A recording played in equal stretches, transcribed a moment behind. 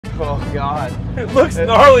Oh God. It looks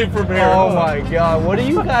gnarly from here. Oh my God, what are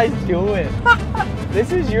you guys doing?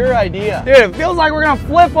 This is your idea. Dude, it feels like we're gonna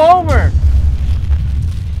flip over.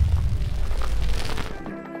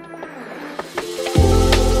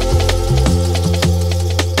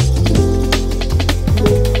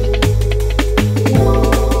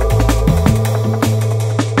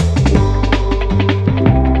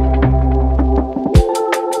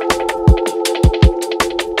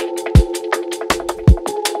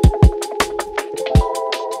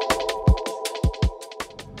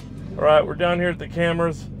 All right, we're down here at the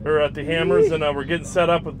Hammers, and we're getting set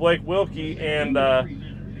up with Blake Wilkey. And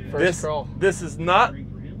this is not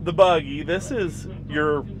the buggy. This is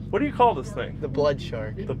your, what do you call this thing? The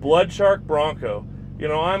Bloodshark. The Bloodshark Bronco. You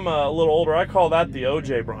know, I'm a little older. I call that the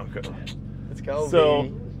OJ Bronco. Let's go. So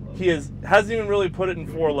baby. he hasn't even really put it in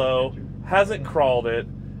 4-low, hasn't crawled it.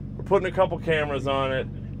 We're putting a couple cameras on it.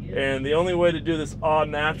 And the only way to do this all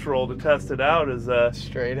natural to test it out is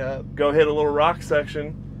straight up. Go hit a little rock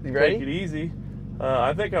section. You ready? Take it easy.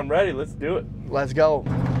 I think I'm ready. Let's do it. Let's go.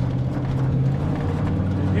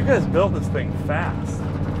 You guys built this thing fast.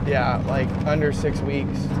 Yeah, like under 6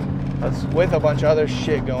 weeks. That's with a bunch of other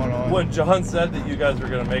shit going on. When John said that you guys were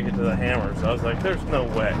going to make it to the Hammers, I was like, there's no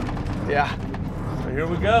way. Yeah. So here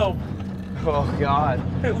we go. Oh God.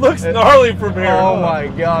 It looks gnarly from here. Oh my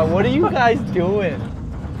God, what are you guys doing?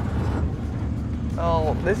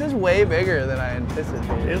 Oh, this is way bigger than I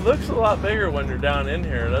anticipated. It looks a lot bigger when you're down in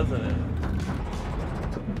here, doesn't it?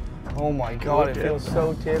 Oh my God, it feels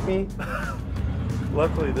so tippy.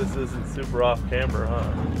 Luckily, this isn't super off camber,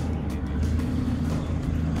 huh?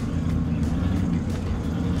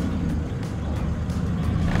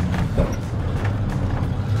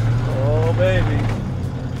 Oh, baby.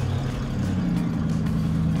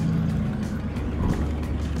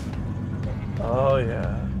 Oh,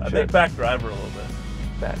 yeah. I think back driver a little bit.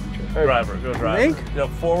 Back driver, go driver. You think? Yep,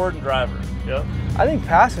 forward and driver. Yep. I think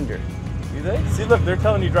passenger. You think? See, look, they're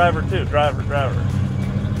telling you driver too. Driver, driver.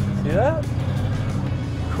 See that?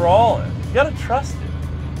 Crawl it. You gotta trust it.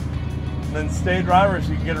 And then stay driver so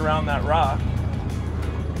you can get around that rock.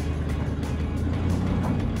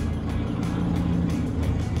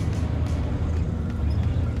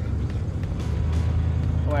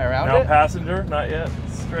 Am I around Now it? passenger, not yet.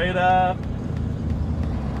 Straight up.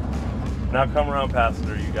 Now come around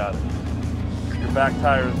passenger, you got it. Your back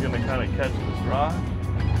tire is gonna kind of catch this rock.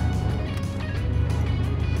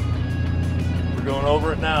 We're going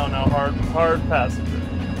over it now. Now hard passenger.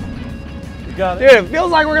 You got it. Dude, it feels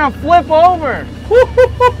like we're gonna flip over.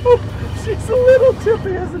 She's a little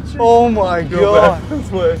tippy, isn't she? Oh my Go God. back this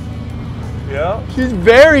way. Yeah. She's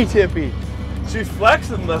very tippy. She's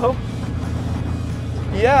flexing though.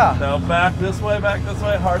 Yeah. Now back this way,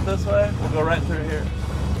 hard this way. We'll go right through here.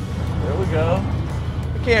 There we go.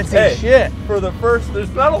 I can't see shit. For the first, there's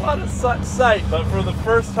not a lot of sight, but for the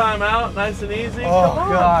first time out, nice and easy. Oh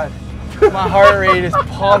God. My heart rate is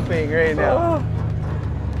pumping right now.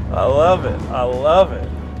 I love it. I love it.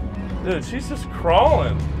 Dude, she's just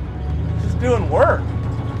crawling. She's doing work.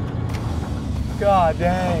 God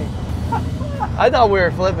dang. I thought we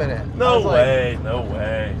were flipping it. No way, no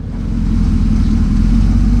way.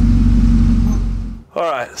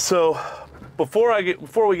 All right, so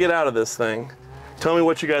before we get out of this thing, tell me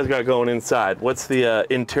what you guys got going inside. What's the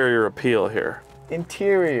interior appeal here?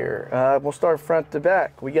 Interior, we'll start front to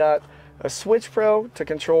back. We got a switch pro to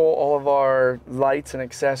control all of our lights and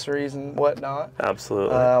accessories and whatnot.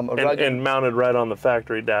 Absolutely. And mounted right on the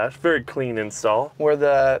factory dash. Very clean install. Where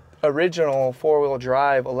the original four-wheel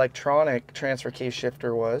drive electronic transfer case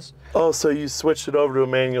shifter was. Oh, so you switched it over to a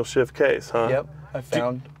manual shift case, huh? Yep, I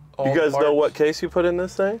found all You guys parts. know what case you put in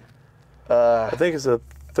this thing? I think it's a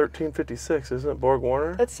 1356, isn't it, Borg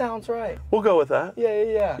Warner? That sounds right. We'll go with that.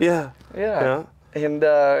 Yeah. And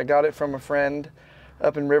I got it from a friend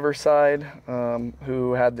up in Riverside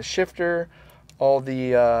who had the shifter, all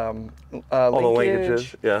the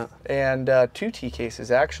linkages, yeah, and 2 T cases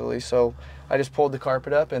actually. So I just pulled the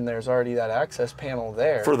carpet up and there's already that access panel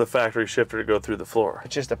there. For the factory shifter to go through the floor.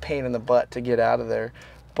 It's just a pain in the butt to get out of there.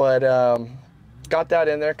 But got that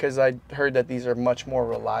in there because I heard that these are much more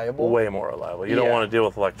reliable. Way more reliable. You don't want to deal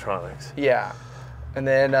with electronics. Yeah. And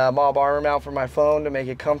then mob armor mount for my phone to make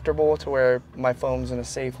it comfortable to where my phone's in a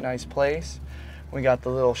safe, nice place. We got the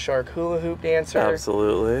little shark hula hoop dancer.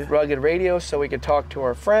 Absolutely. Rugged radio so we could talk to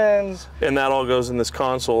our friends. And that all goes in this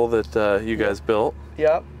console that you guys built.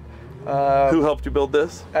 Yep. Who helped you build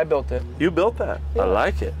this? I built it. You built that? Yeah. I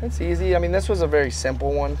like it. It's easy. I mean, this was a very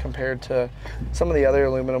simple one compared to some of the other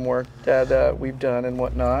aluminum work that we've done and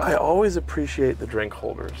whatnot. I always appreciate the drink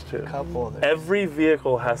holders too. A couple of them. Every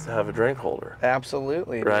vehicle has to have a drink holder.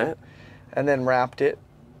 Absolutely. Right? Dude. And then wrapped it.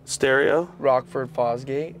 Stereo? Rockford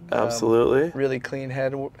Fosgate. Absolutely. Really clean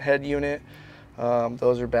head unit.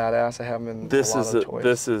 Those are badass. I have them in a lot of toys.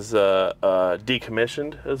 This is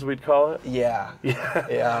decommissioned, as we'd call it. Yeah.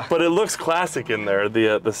 Yeah. But it looks classic in there.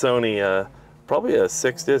 The Sony, probably a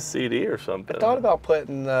 6-disc CD or something. I thought about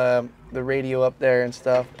putting the radio up there and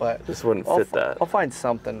stuff, but this wouldn't fit that. I'll find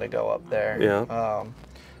something to go up there. Yeah.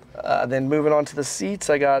 Then moving on to the seats,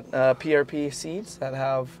 I got PRP seats that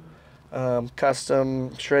have custom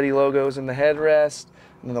Shreddy logos in the headrest,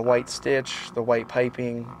 and then the white stitch, the white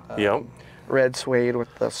piping. Yep. Red suede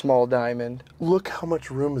with the small diamond. Look how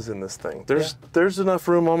much room is in this thing. There's enough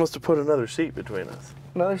room almost to put another seat between us.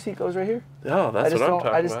 Another seat goes right here. Oh, that's what I'm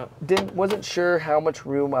talking about. Wasn't sure how much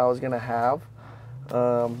room I was gonna have.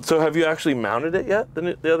 So have you actually mounted it yet?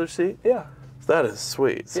 The other seat? Yeah. That is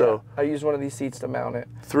sweet. Yeah, so I used one of these seats to mount it.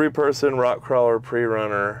 3-person rock crawler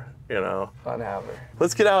pre-runner. You know. Fun haver.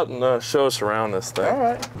 Let's get out and show us around this thing. All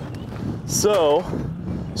right. So,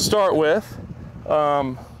 start with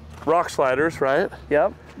rock sliders, right?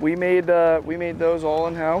 Yep. We made those all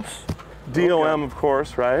in house. DOM, of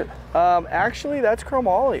course, right? Actually, that's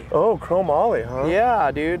chromoly. Oh, chromoly, huh? Yeah,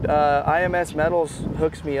 dude. IMS Metals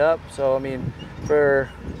hooks me up. So I mean, for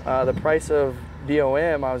the price of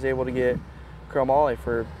DOM, I was able to get chromoly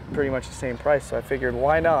for pretty much the same price. So I figured,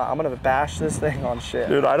 why not? I'm gonna bash this thing on shit.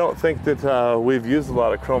 Dude, I don't think that we've used a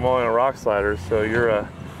lot of chromoly on rock sliders, so you're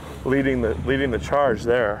leading the charge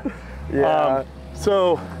there. Yeah.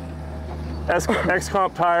 So,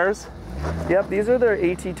 X-Comp tires. Yep, these are their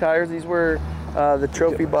AT tires. These were the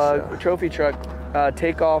trophy truck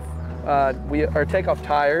takeoff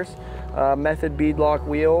tires, method beadlock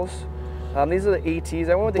wheels. These are the ATs.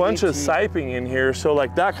 I went with the bunch AT. of siping in here, so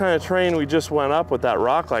like that kind of terrain we just went up with that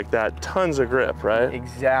rock like that, tons of grip, right?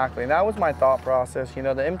 Exactly, and that was my thought process. You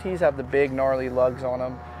know, the MTs have the big gnarly lugs on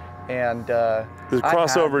them, and the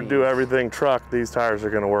crossover do everything truck, these tires are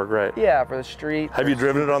going to work great. Yeah, for the street. Have you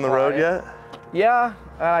driven it on the road yet? Yeah,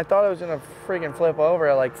 I thought it was gonna freaking flip over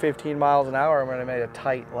at like 15 miles an hour when I made a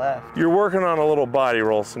tight left. You're working on a little body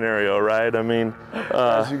roll scenario, right? I mean,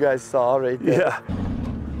 as you guys saw right there. Yeah.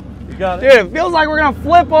 You got it. Dude, it feels like we're gonna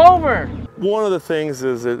flip over. One of the things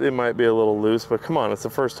is it might be a little loose, but come on, it's the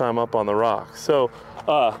first time up on the rock. So,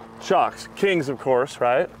 shocks, Kings, of course,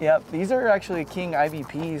 right? Yep, these are actually King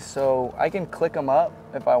IVPs, so I can click them up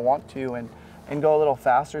if I want to and go a little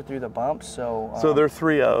faster through the bumps. So they're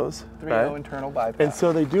 3.0s, 3.0 right? internal bypass. And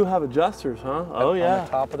so they do have adjusters, huh? Oh yeah. On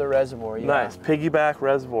the top of the reservoir, yeah. Nice, piggyback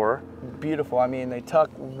reservoir. Beautiful. I mean, they tuck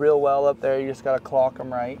real well up there. You just gotta clock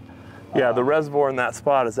them right. Yeah, the reservoir in that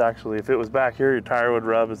spot is actually, if it was back here, your tire would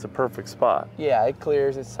rub. It's a perfect spot. Yeah, it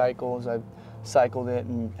clears, it cycles. I've cycled it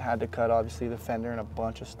and had to cut, obviously, the fender and a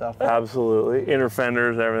bunch of stuff. Absolutely. Inner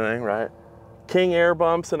fenders, everything, right? King air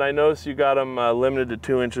bumps, and I noticed you got them limited to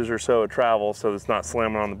 2 inches or so of travel, so it's not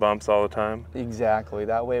slamming on the bumps all the time. Exactly.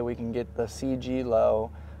 That way we can get the CG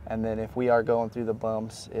low, and then if we are going through the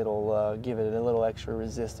bumps, it'll give it a little extra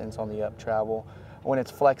resistance on the up travel. When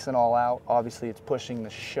it's flexing all out, obviously it's pushing the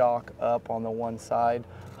shock up on the one side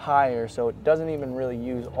higher, so it doesn't even really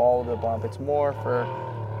use all of the bump. It's more for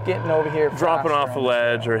getting over here, dropping off a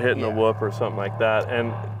ledge or hitting a whoop or something like that.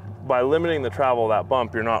 And by limiting the travel of that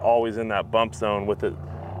bump, you're not always in that bump zone with it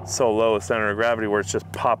so low a center of gravity where it's just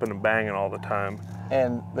popping and banging all the time.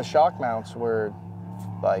 And the shock mounts were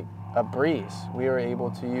like a breeze. We were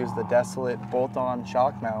able to use the Desolate bolt-on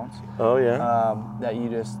shock mounts. Oh yeah. That you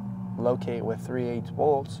just locate with 3/8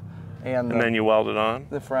 bolts, and then you weld it on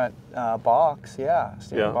the front box,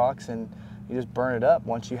 steering box, and you just burn it up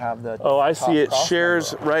once you have the. Oh, I see it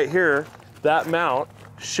shares right here. That mount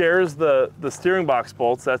shares the steering box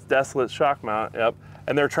bolts. That's Desolate shock mount. Yep,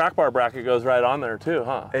 and their track bar bracket goes right on there too,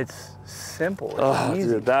 huh? It's simple. It's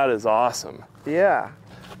easy. Dude, that is awesome. Yeah.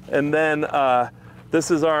 And then this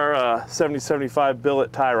is our 7075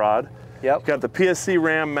 billet tie rod. Yep. Got the PSC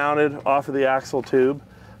ram mounted off of the axle tube.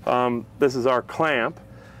 This is our clamp,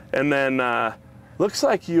 and then looks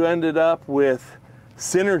like you ended up with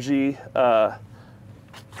Synergy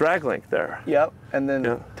drag link there. Yep, and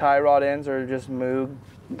then tie rod ends are just Moog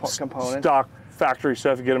components. Stock factory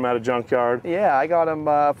stuff, you get them out of junkyard. Yeah, I got them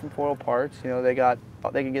from WFO Parts. You know, they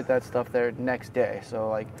can get that stuff there next day. So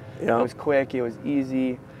like, it was quick, it was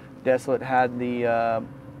easy. Desolate had the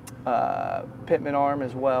Pitman arm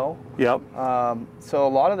as well. Yep. So a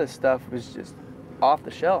lot of this stuff was just off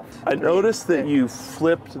the shelf. I noticed that you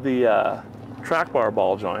flipped the track bar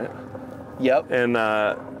ball joint. Yep.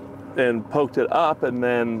 And poked it up, and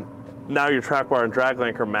then now your track bar and drag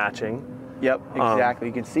link are matching. Yep, exactly.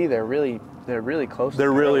 You can see they're really close.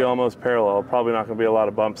 They're really almost parallel. Probably not going to be a lot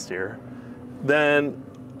of bumps here. Then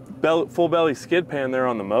full belly skid pan there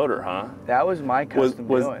on the motor, huh? That was my custom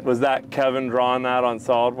doing. Was that Kevin drawing that on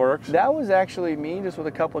SolidWorks? That was actually me, just with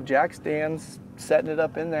a couple jack stands, setting it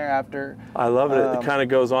up in there after. I love it. It kind of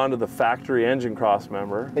goes on to the factory engine cross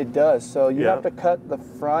member. It does. So you have to cut the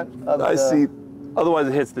front of the... I see. Otherwise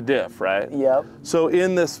it hits the diff, right? Yep. So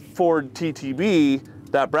in this Ford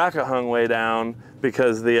TTB, that bracket hung way down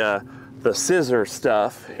because the scissor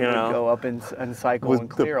stuff, you know, go up and cycle and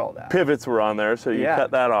clear all that. Pivots were on there, so you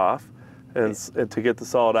cut that off, and to get the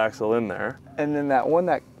solid axle in there. And then that one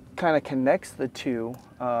that kind of connects the two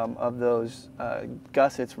of those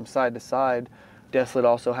gussets from side to side, Desolate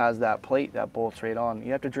also has that plate that bolts right on.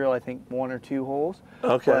 You have to drill, I think, 1 or 2 holes.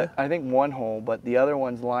 Okay. I think 1 hole, but the other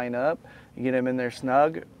ones line up. You get them in there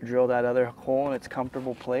snug, drill that other hole in its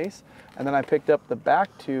comfortable place. And then I picked up the back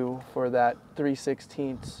 2 for that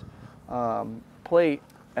 3/16 plate,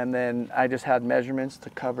 and then I just had measurements to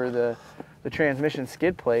cover the transmission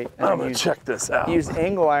skid plate. And I'm gonna check this out. Use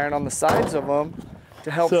angle iron on the sides of them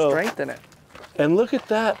to help strengthen it. And look at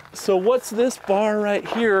that. So what's this bar right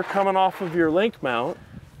here coming off of your link mount?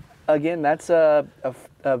 Again, that's a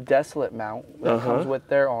Desolate mount that comes with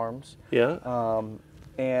their arms. Yeah.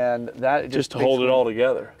 And that just to hold it all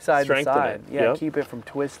together. Side to side. It. Yeah, keep it from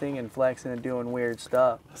twisting and flexing and doing weird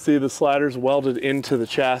stuff. See the sliders welded into the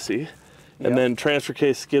chassis, and then transfer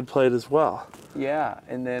case skid plate as well. Yeah,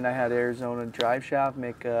 and then I had Arizona drive shaft,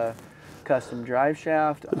 make a custom drive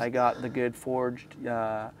shaft. I got the good forged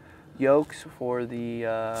yokes for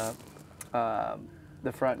the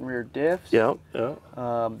front and rear diffs. Yeah, yeah.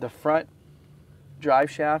 The front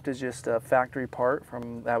drive shaft is just a factory part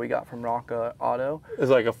that we got from Rock Auto.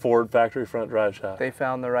 It's like a Ford factory front drive shaft. They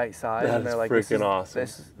found the right size. That and they're is like, freaking awesome.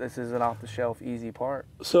 This is an off-the-shelf easy part.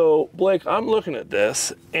 So Blake, I'm looking at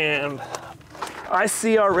this and I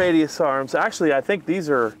see our radius arms. Actually, I think those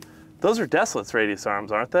are Desolate's radius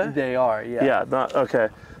arms, aren't they? They are, yeah. Yeah, okay.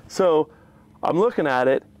 So I'm looking at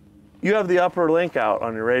it. You have the upper link out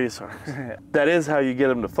on your radius arms. That is how you get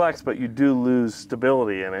them to flex, but you do lose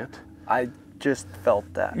stability in it. I just felt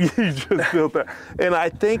that. You just felt that. And I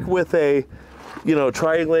think with a,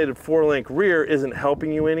 triangulated 4-link rear isn't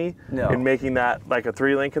helping you any in making that like a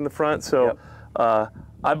 3-link in the front. So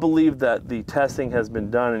I believe that the testing has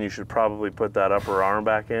been done and you should probably put that upper arm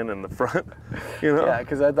back in the front, Yeah,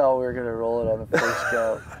 because I thought we were gonna roll it on the first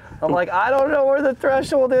go. I'm like, I don't know where the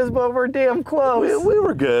threshold is, but we're damn close. We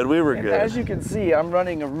were good, good. As you can see, I'm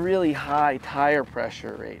running a really high tire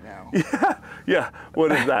pressure right now. Yeah.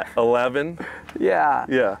 What is that, 11? Yeah.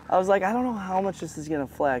 Yeah. I was like, I don't know how much this is gonna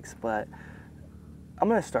flex, but I'm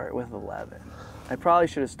gonna start with 11. I probably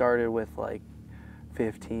should have started with like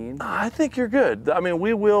 15. I think you're good. I mean,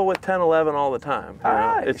 we wheel with 10, 11 all the time.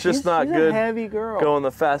 It's just not she's good a heavy girl. Going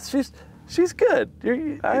the fast. She's good.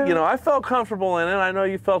 I felt comfortable in it. I know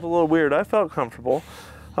you felt a little weird. I felt comfortable.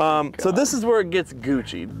 So this is where it gets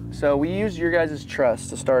Gucci'd. So we used your guys' TRUSS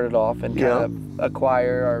to start it off and kind of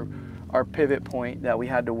acquire our pivot point that we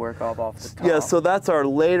had to work off the top. Yeah, so that's our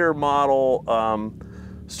later model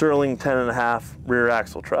Sterling 10.5 rear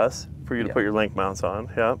axle truss for you to put your link mounts on.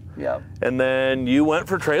 Yep. And then you went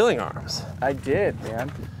for trailing arms. I did, man.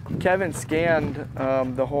 Kevin scanned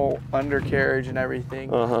the whole undercarriage and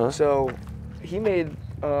everything. So he made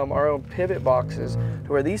our own pivot boxes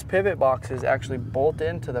to where these pivot boxes actually bolt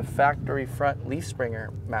into the factory front leaf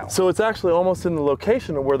springer mount. So it's actually almost in the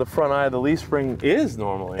location of where the front eye of the leaf spring is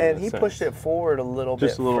normally. And he pushed it forward a little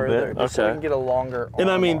bit further, just so we can get a longer arm.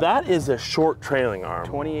 And I mean, that is a short trailing arm.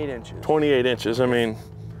 28 inches. 28 inches, I mean.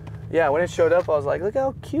 Yeah, when it showed up, I was like, look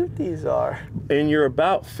how cute these are. And you're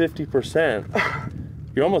about 50%.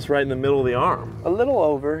 You're almost right in the middle of the arm. A little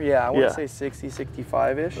over, yeah. I want to say 60,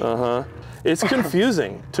 65-ish. It's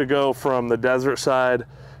confusing to go from the desert side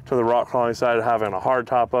to the rock crawling side, having a hard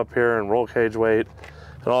top up here and roll cage weight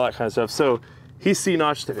and all that kind of stuff. So he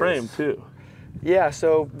C-notched the frame too. Yeah,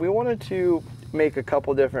 so we wanted to make a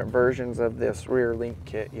couple different versions of this rear link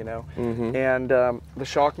kit, and the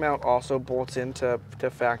shock mount also bolts into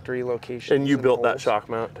factory locations. And you built that shock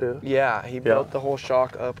mount too? Yeah, he built the whole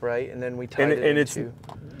shock upright, and then we tied it into.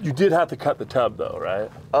 You did have to cut the tub though, right?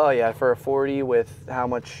 Oh yeah, for a 40 with how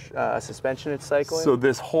much suspension it's cycling. So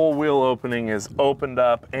this whole wheel opening is opened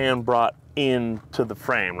up and brought into the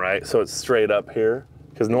frame, right? So it's straight up here,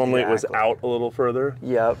 because normally it was out a little further.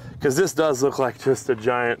 Yep. Because this does look like just a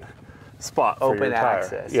giant spot for open your tire.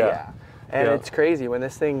 access. Yeah. And it's crazy when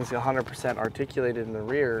this thing's 100% articulated in the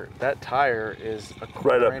rear. That tire is a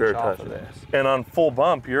right up here off of this. And on full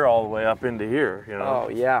bump, you're all the way up into here. You know. Oh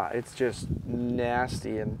yeah, it's just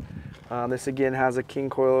nasty. And this again has a king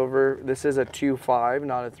coilover. This is a 2.5,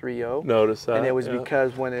 not a 3.0. Notice that. And it was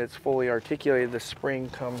because when it's fully articulated, the spring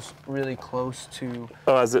comes really close to.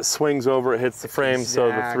 Oh, as it swings over, it hits the frame, so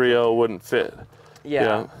the 3.0 wouldn't fit.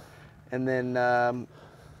 Yeah. And then.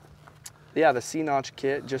 Yeah, the C-notch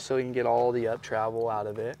kit, just so you can get all the up travel out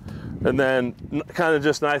of it. And then kind of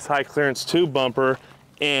just nice high clearance tube bumper.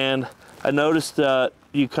 And I noticed that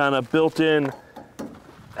you kind of built in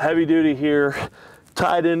heavy duty here,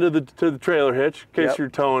 tied into the trailer hitch in case you're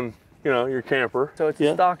towing, you know, your camper. So it's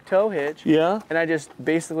a stock tow hitch. Yeah. And I just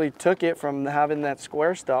basically took it from having that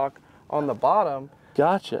square stock on the bottom.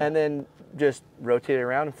 Gotcha. And then just rotated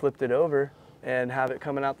around and flipped it over and have it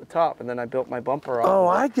coming out the top, and then I built my bumper off. Oh,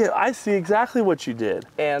 I see exactly what you did.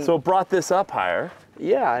 And so it brought this up higher.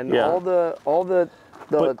 Yeah, and all the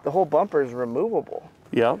whole bumper is removable.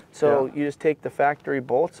 Yeah. So you just take the factory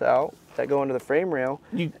bolts out that go into the frame rail,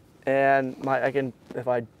 and if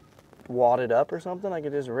I wad it up or something, I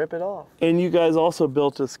can just rip it off. And you guys also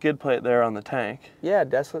built a skid plate there on the tank. Yeah,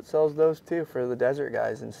 Desolate sells those too for the desert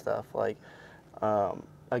guys and stuff. Like,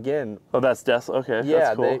 again. Oh, that's Desolate. Okay. Yeah,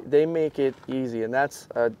 that's cool. they make it easy, and that's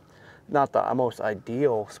not the most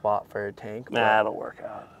ideal spot for a tank. Nah, that'll work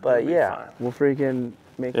out. But yeah, we'll freaking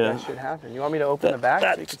make that shit happen. You want me to open the back so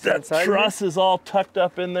you can see inside? That truss is all tucked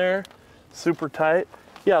up in there, super tight.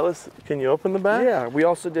 Yeah, can you open the back? Yeah, we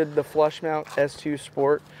also did the flush mount S2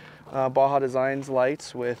 Sport Baja Designs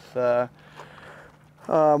lights with the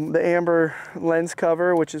amber lens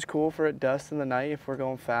cover, which is cool for at dusk in the night if we're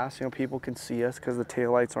going fast. You know, people can see us because the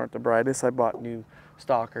taillights aren't the brightest. I bought new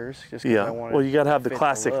stalkers just because I wanted. Well, you got to have the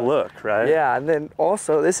classic look, right? Yeah, and then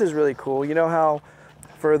also this is really cool. You know how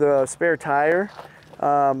for the spare tire,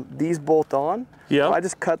 these bolt on? Yeah. So I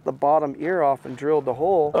just cut the bottom ear off and drilled the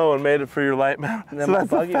hole. Oh, and made it for your light mount. And then so that's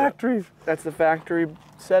the factory. That's the factory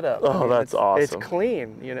setup. Oh, that's awesome. It's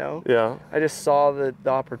clean, you know? Yeah. I just saw the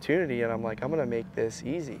opportunity and I'm like, I'm gonna make this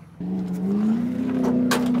easy.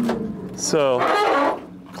 So,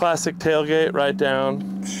 classic tailgate right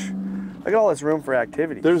down. Look at all this room for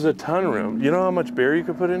activity. There's a ton of room. You know how much beer you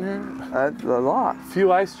could put in here? A lot. A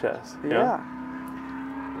few ice chests. Yeah.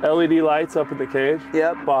 LED lights up in the cage.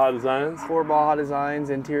 Yep. Baja Designs. 4 Baja Designs,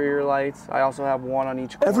 interior lights. I also have one on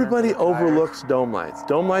each corner. Everybody overlooks dome lights.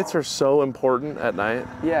 Dome lights are so important at night.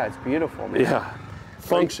 Yeah, it's beautiful, man. Yeah.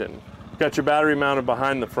 Function. Got your battery mounted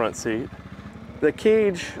behind the front seat. The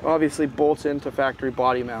cage obviously bolts into factory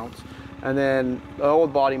body mounts, and then the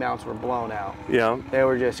old body mounts were blown out. Yeah. They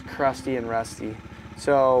were just crusty and rusty.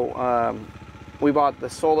 So we bought the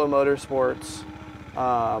Solo Motorsports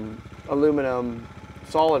aluminum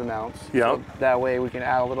solid mounts. Yeah. So that way we can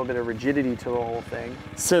add a little bit of rigidity to the whole thing.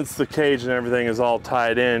 Since the cage and everything is all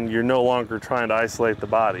tied in, you're no longer trying to isolate the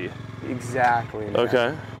body. Exactly. Man.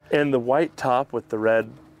 Okay. And the white top with the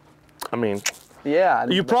red, I mean, yeah.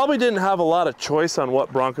 You probably didn't have a lot of choice on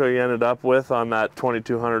what Bronco you ended up with on that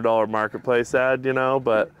 $2,200 marketplace ad, you know,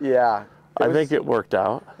 but yeah. I think it worked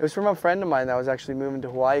out. It was from a friend of mine that was actually moving to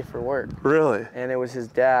Hawaii for work. Really? And it was his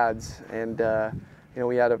dad's, and you know,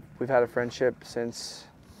 we've had a friendship since,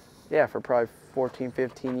 for probably 14,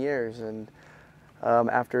 15 years. And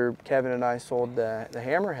after Kevin and I sold the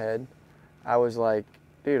Hammerhead, I was like,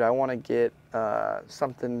 dude, I want to get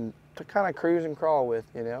something to kind of cruise and crawl with,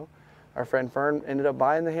 you know. Our friend Fern ended up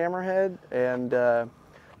buying the Hammerhead, and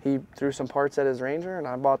he threw some parts at his Ranger, and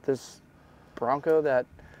I bought this Bronco that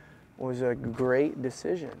was a great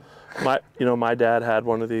decision. My dad had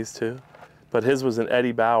one of these too, but his was an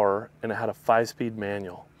Eddie Bauer, and it had a 5-speed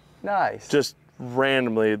manual. Nice. Just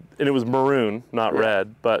randomly, and it was maroon, not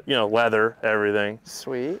red, but you know, leather, everything.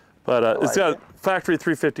 Sweet. But it's got factory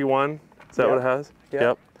 351. Is that what it has?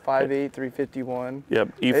 Yep. 5.8, 351.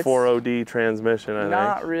 Yep, E4OD transmission, I think.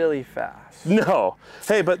 Not really fast. No.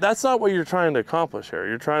 Hey, but that's not what you're trying to accomplish here.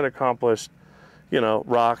 You're trying to accomplish, you know,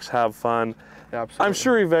 rocks, have fun. Absolutely. I'm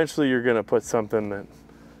sure eventually you're going to put something that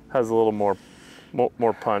has a little more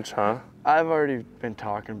punch, huh? I've already been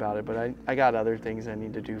talking about it, but I got other things I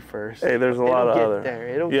need to do first. Hey, there's a lot of other.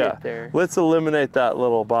 It'll get there. Let's eliminate that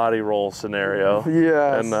little body roll scenario.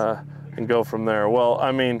 Yes. And go from there. Well,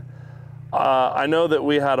 I mean, I know that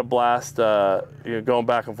we had a blast going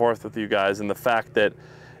back and forth with you guys, and the fact that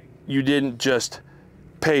you didn't just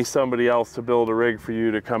pay somebody else to build a rig for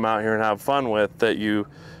you to come out here and have fun with, that you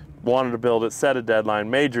wanted to build it, set a deadline,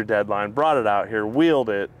 major deadline, brought it out here, wheeled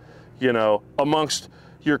it, you know, amongst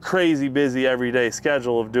your crazy busy everyday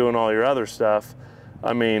schedule of doing all your other stuff.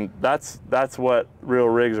 I mean, that's what real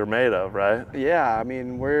rigs are made of, right? Yeah, I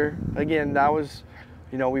mean, again, that was,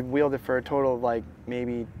 you know, we've wheeled it for a total of like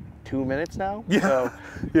maybe 2 minutes now. Yeah. So,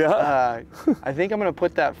 yeah. I think I'm gonna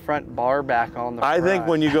put that front bar back on the front. I think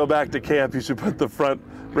when you go back to camp, you should put the front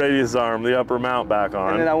radius arm, the upper mount back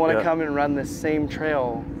on. And then I want to come and run the same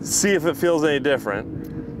trail. See if it feels any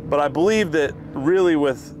different. But I believe that really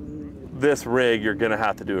with this rig, you're gonna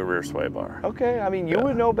have to do a rear sway bar. Okay, I mean, you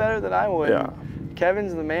would know better than I would. Yeah.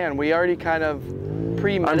 Kevin's the man. We already kind of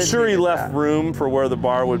premeditated I'm sure he left that. room for where the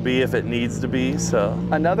bar would be if it needs to be, so.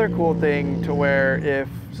 Another cool thing to where if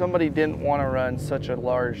somebody didn't want to run such a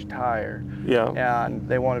large tire, yeah, and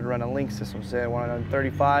they wanted to run a link system, say they wanted to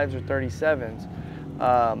run 35s or 37s,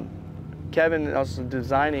 Kevin is also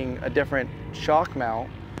designing a different shock mount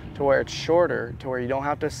to where it's shorter, to where you don't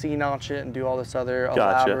have to C-notch it and do all this other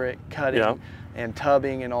elaborate cutting and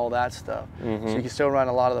tubbing and all that stuff. So you can still run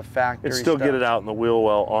a lot of the factory and still stuff. get it out in the wheel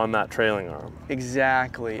well on that trailing arm.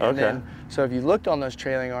 Exactly. Okay. And then, so if you looked on those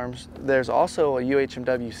trailing arms, there's also a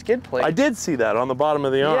UHMW skid plate. I did see that on the bottom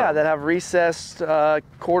of the arm. Yeah, that have recessed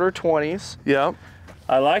quarter 20s. Yeah,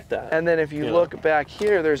 I like that. And then if you look back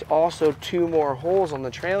here, there's also 2 more holes on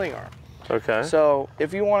the trailing arm. Okay. So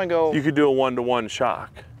if you want to go, you could do a 1-to-1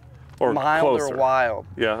 shock, or mild closer. or wild.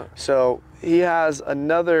 Yeah. So he has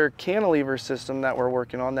another cantilever system that we're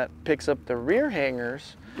working on that picks up the rear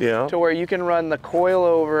hangers. Yeah. To where you can run the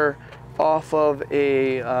coilover off of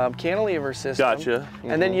a cantilever system. Gotcha.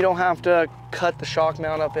 And then you don't have to cut the shock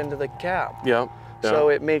mount up into the cab. Yeah. So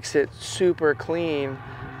it makes it super clean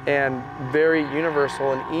and very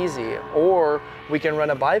universal and easy. Or we can run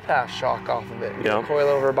a bypass shock off of it. Yeah.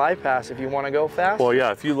 Coilover bypass if you want to go fast. Well,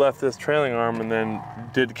 yeah, if you left this trailing arm and then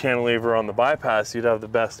did cantilever on the bypass, you'd have the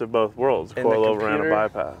best of both worlds, coilover and a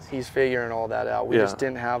bypass. He's figuring all that out. We just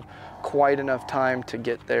didn't have quite enough time to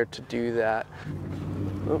get there to do that.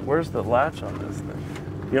 Where's the latch on this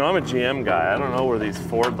thing? You know, I'm a GM guy. I don't know where these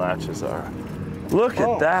Ford latches are. Look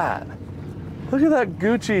at that. Look at that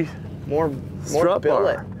Gucci more strut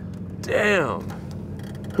billet. bar. Damn.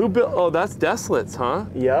 Who built? Oh, that's Deslit's, huh?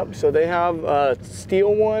 Yep. So they have a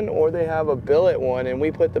steel one or they have a billet one, and we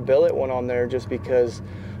put the billet one on there just because,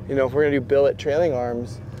 you know, if we're gonna do billet trailing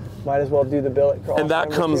arms, might as well do the billet cross. And that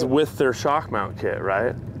comes with their shock mount kit,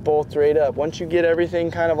 right? Both straight up. Once you get everything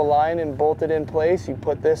kind of aligned and bolted in place, you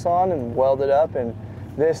put this on and weld it up. And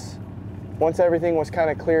this, once everything was kind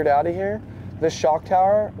of cleared out of here, this shock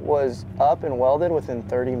tower was up and welded within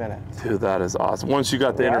 30 minutes. Dude, that is awesome. Once you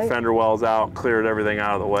got the inner fender wells out, cleared everything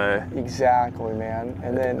out of the way. Exactly, man.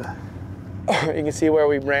 And then you can see where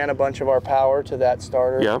we ran a bunch of our power to that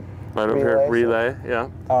starter. Yep, right over here, relay, yeah.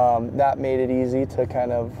 That made it easy to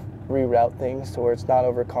kind of reroute things to where it's not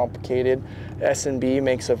overcomplicated. S&B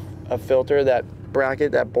makes a filter, that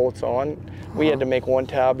bracket that bolts on. We had to make one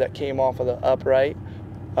tab that came off of the upright,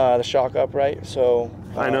 the shock upright. So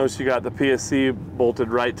I noticed you got the PSC bolted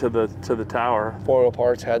right to the tower. WFO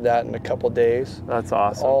Parts had that in a couple days. That's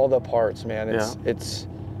awesome. All the parts, man.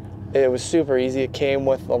 It was super easy. It came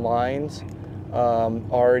with the lines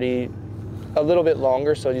already a little bit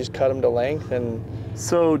longer, so you just cut them to length. And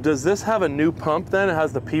so does this have a new pump then? It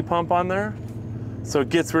has the P pump on there? So it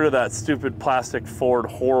gets rid of that stupid plastic Ford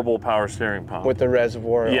horrible power steering pump. With the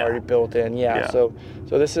reservoir already built in, So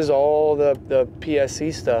this is all the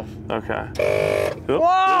PSC stuff. Okay. Oops,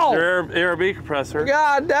 Whoa! There's your ARB compressor.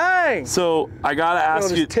 God dang! So I gotta ask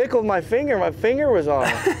you. It just tickled my finger. My finger was on.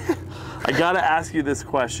 I gotta ask you this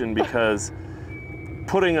question because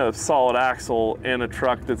putting a solid axle in a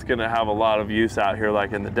truck that's gonna have a lot of use out here,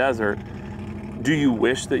 like in the desert, do you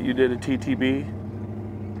wish that you did a TTB?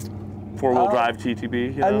 Four-wheel drive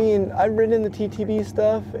TTB, you know? I mean, I've ridden the TTB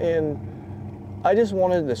stuff, and I just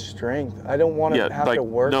wanted the strength. I don't want to have to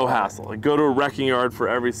work no on hassle. Like, go to a wrecking yard for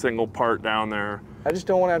every single part down there. I just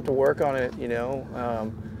don't want to have to work on it, you know?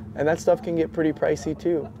 And that stuff can get pretty pricey,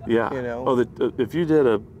 too. Yeah. You know? Oh, if you did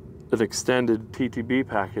an extended TTB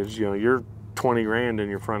package, you know, you're 20 grand in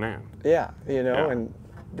your front end. Yeah, you know, and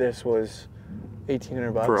this was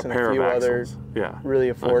 $1,800 for a and pair a few of other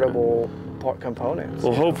really affordable components.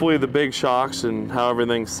 Well, hopefully the big shocks and how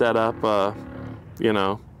everything's set up, you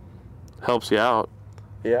know, helps you out.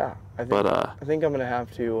 Yeah, I think I'm gonna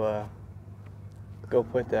have to go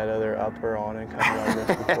put that other upper on and come run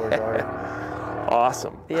this before dark.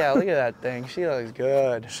 Awesome. Yeah, look at that thing. She looks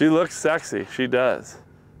good. She looks sexy. She does.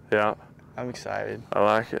 Yeah. I'm excited. I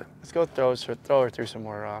like it. Let's go throw her through some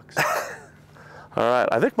more rocks. All right,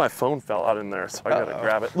 I think my phone fell out in there, so I gotta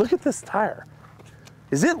grab it. Look at this tire.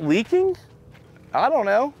 Is it leaking? I don't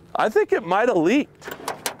know. I think it might have leaked.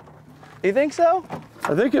 You think so?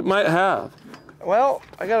 I think it might have. Well,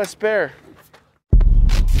 I got a spare.